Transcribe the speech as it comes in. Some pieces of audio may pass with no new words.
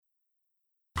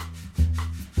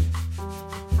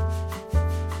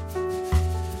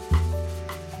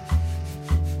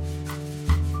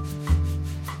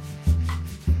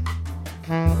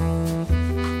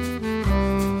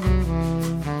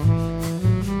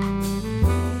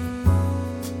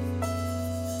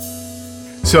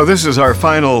So this is our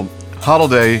final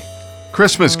holiday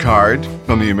Christmas card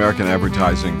from the American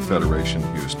Advertising Federation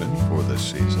Houston for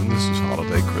this season. This is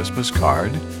holiday Christmas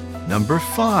card number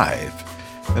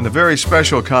 5. And a very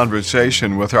special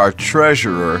conversation with our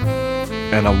treasurer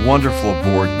and a wonderful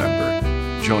board member,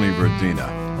 Joni Verdina.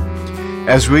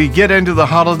 As we get into the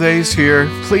holidays here,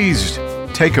 please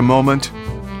take a moment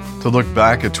to look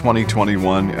back at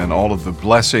 2021 and all of the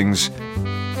blessings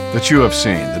that you have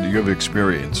seen, that you have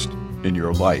experienced in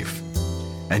your life,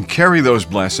 and carry those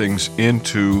blessings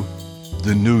into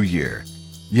the new year.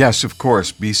 Yes, of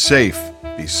course, be safe,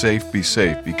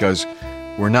 because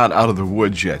we're not out of the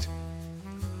woods yet.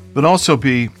 But also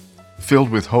be filled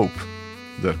with hope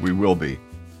that we will be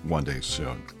one day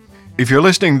soon. If you're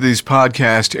listening to these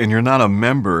podcasts and you're not a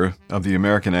member of the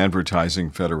American Advertising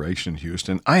Federation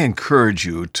Houston, I encourage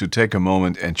you to take a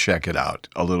moment and check it out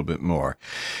a little bit more.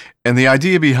 And the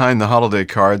idea behind the holiday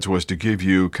cards was to give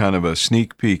you kind of a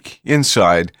sneak peek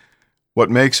inside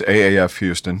what makes AAF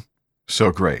Houston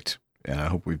so great. And I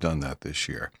hope we've done that this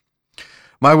year.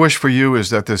 My wish for you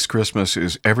is that this Christmas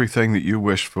is everything that you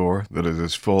wish for, that it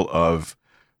is full of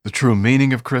the true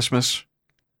meaning of Christmas,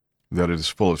 that it is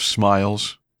full of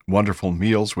smiles, wonderful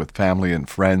meals with family and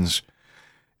friends,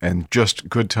 and just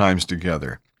good times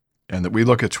together. And that we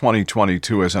look at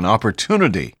 2022 as an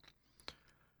opportunity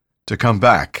to come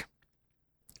back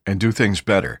and do things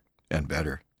better and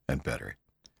better and better.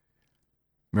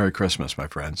 Merry Christmas, my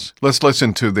friends. Let's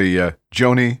listen to the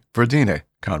Joni Verdina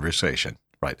conversation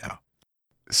right now.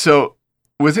 So,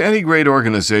 with any great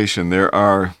organization, there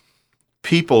are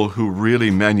people who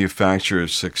really manufacture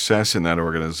success in that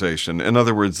organization. In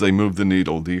other words, they move the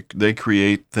needle. They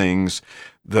create things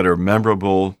that are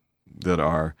memorable, that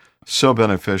are so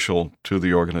beneficial to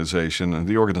the organization. And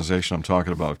the organization I'm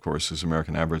talking about, of course, is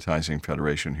American Advertising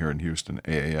Federation here in Houston,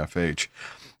 AAFH.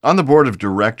 On the board of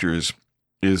directors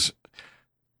is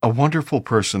a wonderful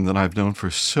person that I've known for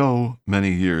so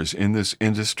many years in this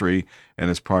industry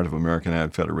and as part of American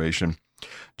Ad Federation.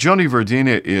 Joni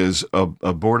Verdina is on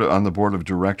the board of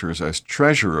directors as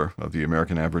treasurer of the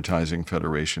American Advertising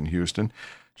Federation Houston.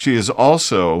 She is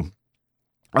also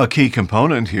a key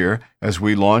component here as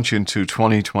we launch into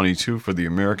 2022 for the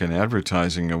American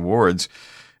Advertising Awards.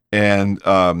 And,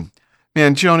 man,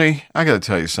 Joni, I got to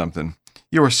tell you something.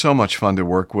 You are so much fun to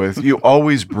work with. You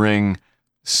always bring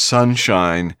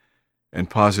sunshine and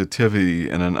positivity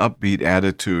and an upbeat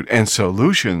attitude and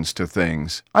solutions to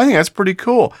things. I think that's pretty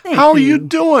cool. How are you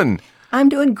doing? I'm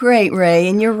doing great, Ray,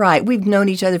 and you're right. We've known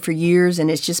each other for years,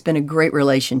 and it's just been a great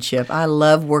relationship. I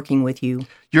love working with you.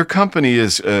 Your company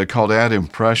is called Ad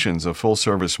Impressions, a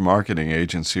full-service marketing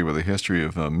agency with a history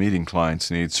of meeting clients'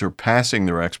 needs, surpassing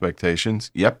their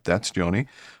expectations. Yep, that's Joni.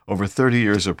 Over 30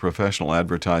 years of professional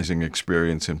advertising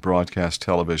experience in broadcast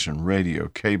television, radio,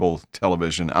 cable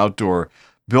television, outdoor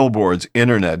billboards,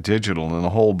 internet, digital, and a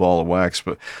whole ball of wax.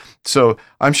 So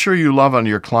I'm sure you love on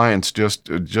your clients just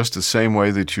the same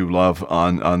way that you love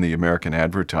on the American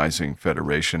Advertising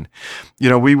Federation. You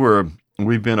know,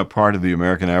 we've been a part of the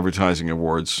American Advertising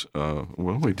Awards.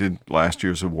 We did last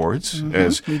year's awards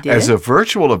as a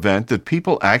virtual event that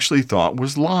people actually thought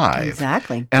was live.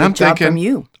 Exactly. And I'm thinking, from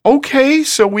you. Okay,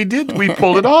 so we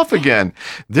pulled it off again.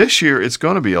 This year it's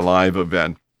going to be a live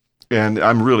event, and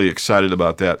I'm really excited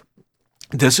about that.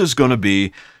 This is going to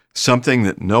be something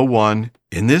that no one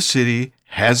in this city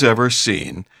has ever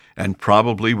seen and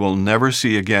probably will never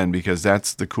see again, because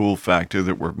that's the cool factor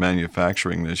that we're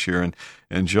manufacturing this year. And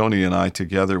Joni and I,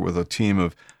 together with a team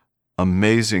of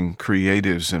amazing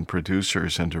creatives and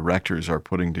producers and directors, are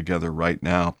putting together right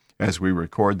now as we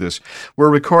record this.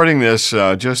 We're recording this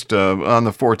just on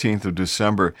the 14th of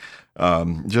December,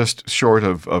 just short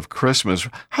of Christmas.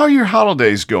 How are your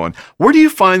holidays going? Where do you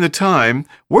find the time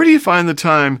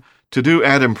to do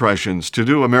ad impressions, to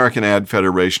do American Ad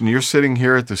Federation? You're sitting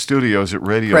here at the studios at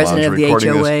Radio President Lounge of the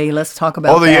recording HOA. this. Let's talk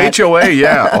about The that. HOA,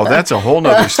 yeah. Oh, that's a whole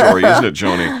nother story, isn't it,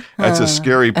 Joni? That's a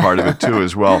scary part of it, too,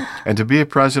 as well. And to be a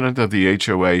president of the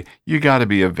HOA, you got to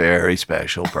be a very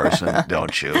special person,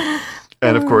 don't you?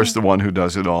 And, of course, the one who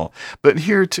does it all. But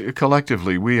here,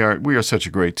 collectively, we are such a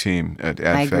great team at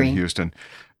AdFed Houston.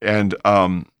 And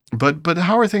but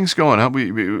how are things going?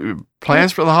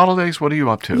 Plans for the holidays? What are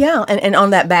you up to? Yeah, and on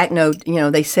that back note,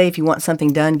 they say if you want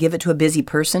something done, give it to a busy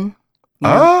person.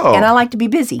 And I like to be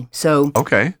busy. So,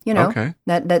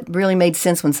 that really made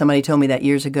sense when somebody told me that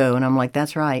years ago. And I'm like,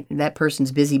 that's right. That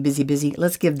person's busy.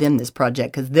 Let's give them this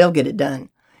project because they'll get it done.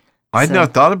 I'd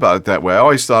not thought about it that way. I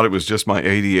always thought it was just my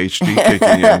ADHD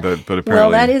kicking in, but apparently...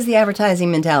 Well, that is the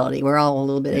advertising mentality. We're all a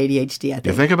little bit ADHD, I think.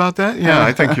 You think about that? Yeah,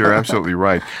 I think you're absolutely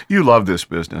right. You love this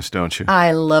business, don't you?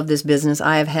 I love this business.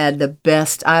 I have had the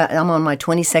best... I'm on my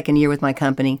 22nd year with my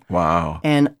company. Wow.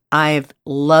 And I've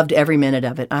loved every minute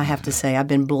of it, I have to say. I've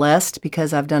been blessed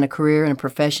because I've done a career and a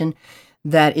profession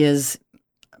that is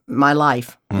my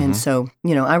life. Mm-hmm. And so,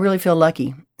 I really feel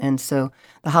lucky. And so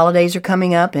the holidays are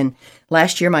coming up, and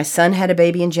last year my son had a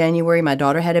baby in January, my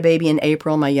daughter had a baby in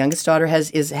April, my youngest daughter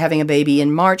is having a baby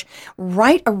in March,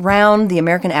 right around the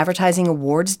American Advertising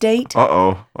Awards date.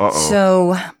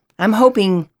 So I'm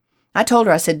hoping, I told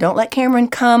her, I said, don't let Cameron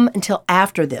come until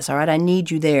after this, all right? I need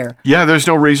you there. Yeah, there's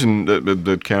no reason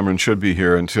that Cameron should be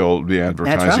here until the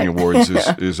Advertising Awards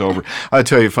is over. I'll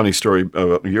tell you a funny story.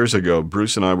 Years ago,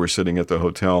 Bruce and I were sitting at the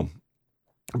hotel.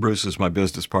 Bruce is my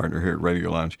business partner here at Radio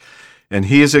Lounge, and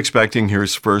he is expecting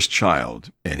his first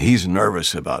child, and he's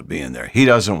nervous about being there. He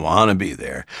doesn't want to be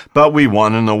there, but we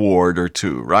won an award or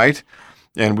two, right?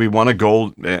 And we won a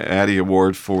Gold Addy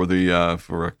Award for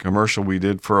a commercial we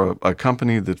did for a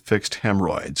company that fixed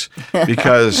hemorrhoids,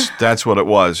 because that's what it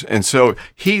was. And so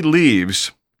he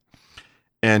leaves,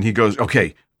 and he goes,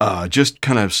 okay, just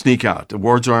kind of sneak out. The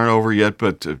awards aren't over yet,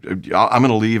 but I'm going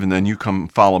to leave, and then you come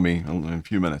follow me in a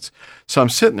few minutes. So I'm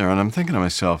sitting there, and I'm thinking to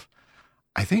myself,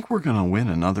 I think we're going to win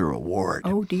another award.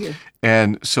 Oh, dear.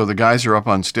 And so the guys are up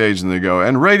on stage, and they go,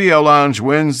 and Radio Lounge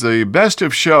wins the Best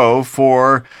of Show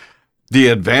for the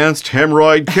Advanced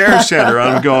Hemorrhoid Care Center.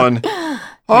 I'm going,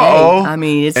 uh-oh. Hey, I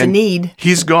mean, it's a need.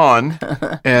 He's gone.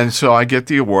 And so I get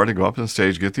the award. I go up on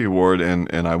stage, get the award, and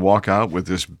I walk out with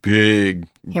this big...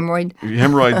 Hemorrhoid?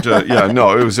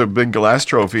 It was a big glass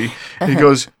trophy. And he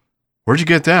goes, where'd you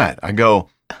get that? I go,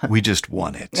 we just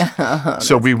won it.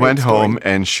 So we went home,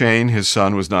 and Shane, his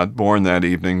son, was not born that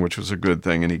evening, which was a good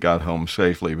thing, and he got home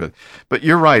safely. But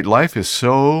you're right. Life is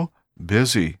so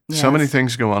busy. Yes. So many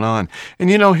things going on. And,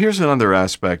 here's another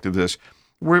aspect of this.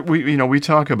 We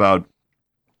talk about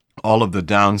all of the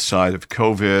downside of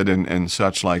COVID and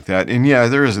such like that. And yeah,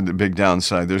 there is a big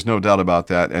downside. There's no doubt about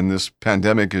that. And this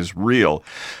pandemic is real.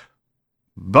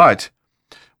 But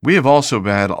we have also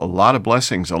had a lot of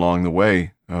blessings along the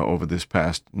way over this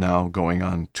past, now going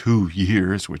on 2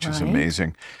 years, which is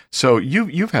amazing. So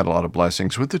you've had a lot of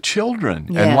blessings with the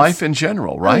children and life in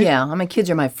general, right? Oh, yeah. My kids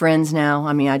are my friends now.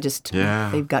 I mean,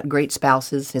 they've got great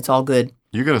spouses. It's all good.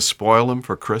 You're going to spoil them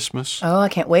for Christmas? Oh, I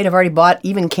can't wait. I've already bought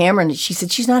even Cameron. She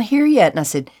said, she's not here yet. And I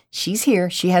said, she's here.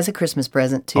 She has a Christmas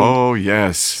present, too. Oh,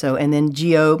 yes. So, and then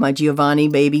my Giovanni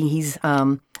baby, he's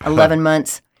 11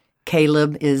 months.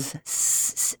 Caleb is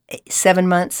 7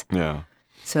 months. Yeah.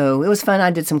 So it was fun.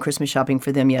 I did some Christmas shopping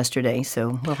for them yesterday.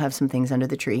 So we'll have some things under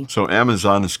the tree. So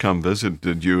Amazon has come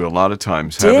visited you a lot of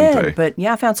times, haven't they? But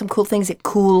yeah, I found some cool things at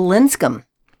Cool Linscomb.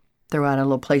 They're out a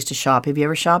little place to shop. Have you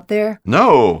ever shopped there?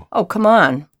 No. Oh, come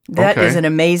on. That is an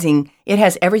amazing... It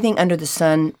has everything under the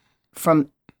sun from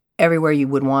everywhere you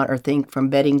would want or think, from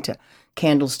bedding to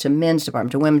candles to men's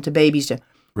department to women to babies to...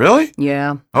 Really?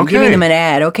 Yeah. I'm giving them an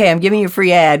ad. Okay, I'm giving you a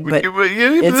free ad, but...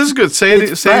 this is good. Say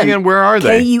it again. Where are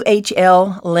they?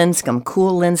 KUHL Linscomb.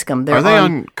 Cool Linscomb. Are they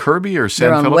on Kirby or San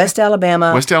Philip? They're on West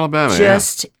Alabama. West Alabama,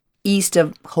 just east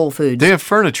of Whole Foods. They have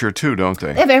furniture too, don't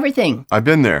they? They have everything. I've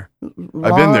been there.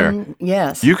 I've been there.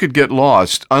 Yes. You could get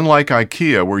lost, unlike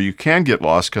IKEA, where you can get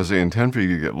lost because they intend for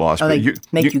you to get lost. Oh, but you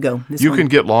go. You can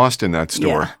get lost in that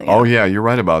store. Yeah. Oh, yeah, you're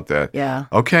right about that. Yeah.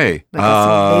 Okay.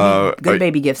 Good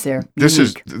baby gifts there. This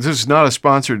is not a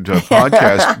sponsored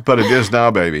podcast, but it is now,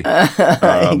 baby.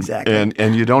 Exactly.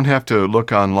 And you don't have to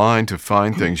look online to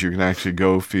find things. You can actually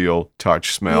go, feel,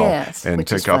 touch, smell, and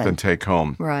pick up and take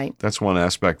home. Right. That's one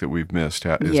aspect that we've missed,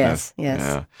 isn't it? Yes.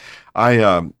 Yeah.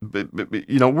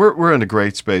 We're in a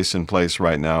great space and place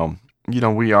right now.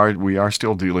 We are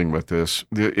still dealing with this.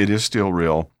 It is still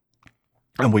real,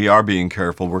 and we are being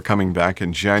careful. We're coming back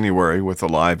in January with a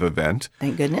live event.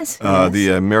 Thank goodness. The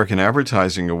American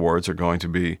Advertising Awards are going to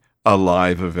be a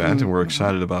live event, and we're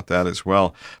excited about that as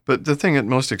well. But the thing that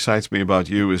most excites me about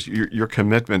you is your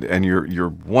commitment and your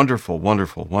wonderful,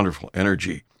 wonderful, wonderful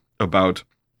energy about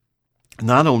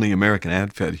not only American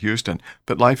AdFed Houston,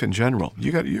 but life in general.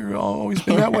 You're always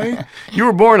been that way? You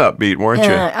were born upbeat, weren't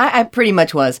you? I pretty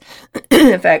much was.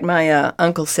 In fact, my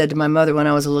uncle said to my mother when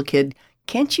I was a little kid,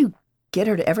 can't you get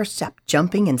her to ever stop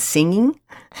jumping and singing?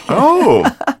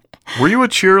 Oh, were you a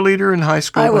cheerleader in high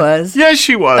school? I was. Yes,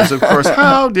 she was, of course.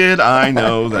 How did I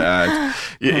know that?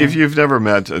 If you've never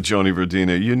met Joni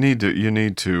Verdina, you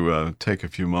need to take a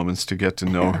few moments to get to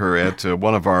know her at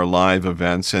one of our live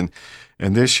events. And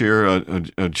And this year,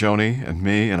 Joni and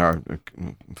me and our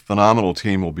phenomenal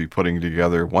team will be putting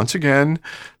together, once again,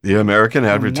 the American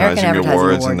Advertising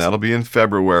Awards, and that'll be in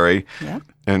February. Yep.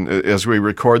 And as we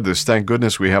record this, thank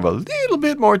goodness we have a little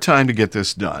bit more time to get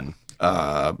this done.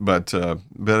 But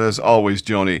as always,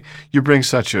 Joni, you bring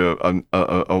such a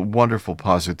wonderful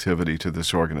positivity to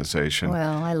this organization.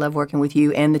 Well, I love working with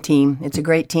you and the team. It's a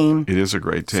great team. It is a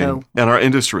great team. And our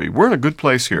industry, we're in a good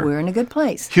place here. We're in a good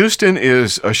place. Houston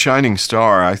is a shining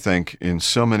star, I think, in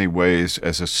so many ways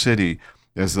as a city,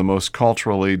 as the most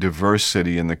culturally diverse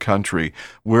city in the country.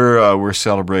 We're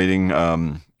celebrating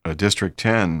District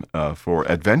 10 for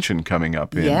Advention coming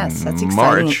up in March. Yes, that's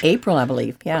exciting. April, I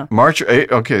believe. Yeah. March,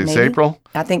 okay, it's Maybe? April?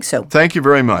 I think so. Thank you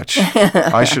very much.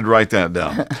 I should write that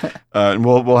down. And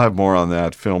we'll have more on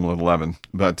that film at 11.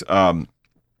 But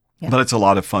it's a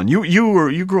lot of fun.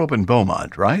 You grew up in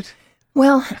Beaumont, right?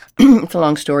 Well, it's a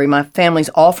long story. My family's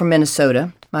all from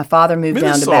Minnesota. My father moved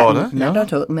down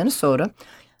to Minnesota.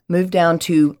 Moved down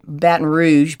to Baton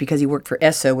Rouge because he worked for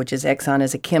Esso, which is Exxon,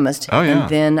 as a chemist. Oh, yeah. And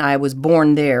then I was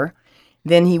born there.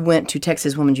 Then he went to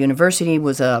Texas Women's University,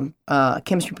 was a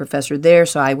chemistry professor there.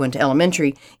 So I went to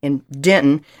elementary in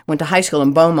Denton, went to high school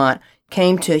in Beaumont,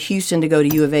 came to Houston to go to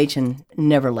U of H, and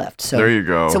never left. So there you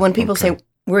go. So when people say,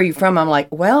 "Where are you from?" I'm like,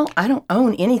 "Well, I don't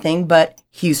own anything but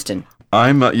Houston."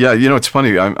 I'm it's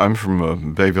funny. I'm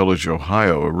from Bay Village,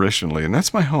 Ohio, originally, and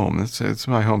that's my home. It's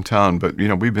my hometown. But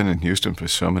we've been in Houston for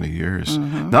so many years,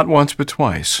 not once but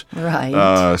twice.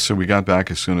 Right. So we got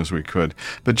back as soon as we could.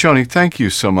 But Joni, thank you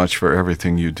so much for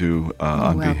everything you do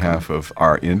on behalf of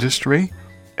our industry,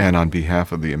 and on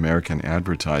behalf of the American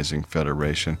Advertising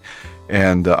Federation.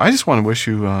 And I just want to wish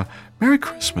you Merry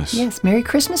Christmas. Yes, Merry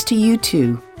Christmas to you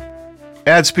too.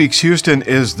 Ad Speaks Houston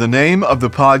is the name of the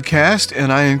podcast,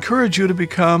 and I encourage you to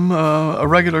become a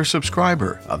regular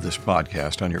subscriber of this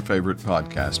podcast on your favorite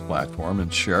podcast platform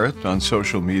and share it on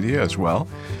social media as well.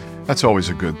 That's always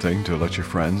a good thing, to let your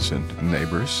friends and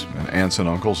neighbors and aunts and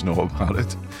uncles know about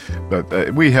it.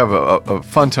 But we have a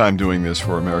fun time doing this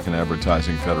for American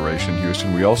Advertising Federation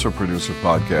Houston. We also produce a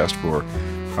podcast for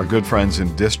our good friends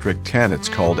in District 10. It's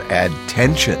called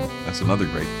Adtention. That's another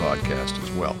great podcast as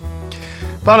well.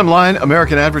 Bottom line,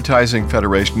 American Advertising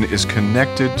Federation is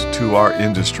connected to our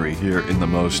industry here in the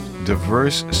most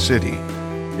diverse city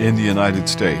in the United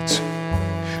States.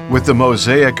 With the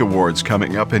Mosaic Awards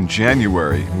coming up in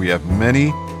January, we have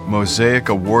many Mosaic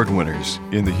Award winners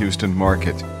in the Houston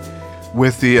market.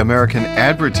 With the American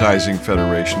Advertising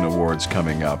Federation Awards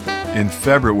coming up in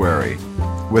February,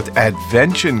 with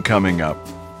Advention coming up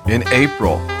in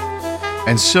April,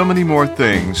 and so many more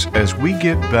things as we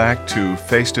get back to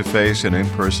face-to-face and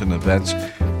in-person events.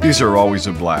 These are always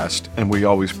a blast, and we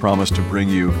always promise to bring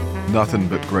you nothing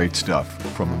but great stuff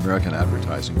from American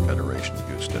Advertising Federation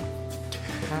Houston.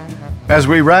 As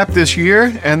we wrap this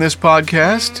year and this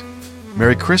podcast,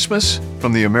 Merry Christmas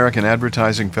from the American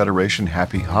Advertising Federation.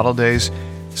 Happy holidays.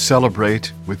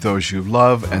 Celebrate with those you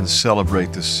love and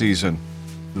celebrate the season,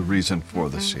 the reason for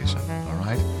the season. All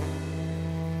right?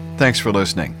 Thanks for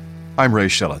listening. I'm Ray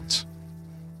Schillens.